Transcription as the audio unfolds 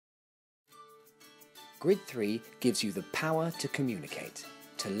Grid 3 gives you the power to communicate,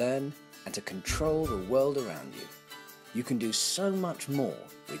 to learn, and to control the world around you. You can do so much more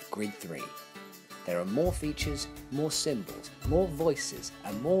with Grid 3. There are more features, more symbols, more voices,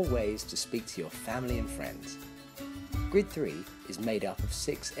 and more ways to speak to your family and friends. Grid 3 is made up of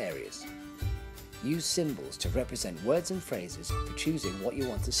 6 areas. Use symbols to represent words and phrases for choosing what you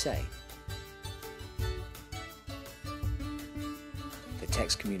want to say. For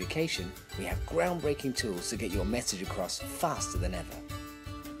text communication, we have groundbreaking tools to get your message across faster than ever.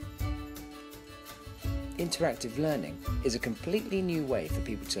 Interactive learning is a completely new way for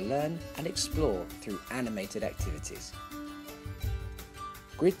people to learn and explore through animated activities.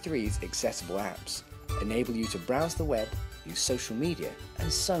 Grid 3's accessible apps enable you to browse the web, use social media,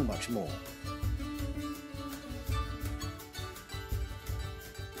 and so much more.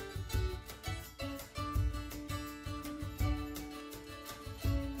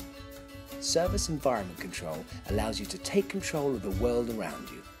 Service environment control allows you to take control of the world around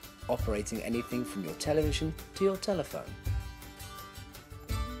you, operating anything from your television to your telephone.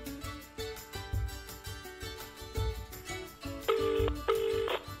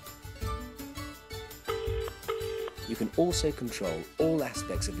 You can also control all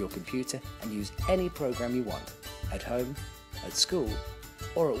aspects of your computer and use any program you want, at home, at school,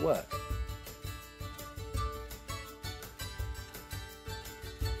 or at work.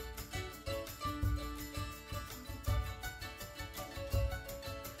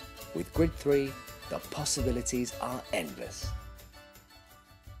 With Grid 3, the possibilities are endless.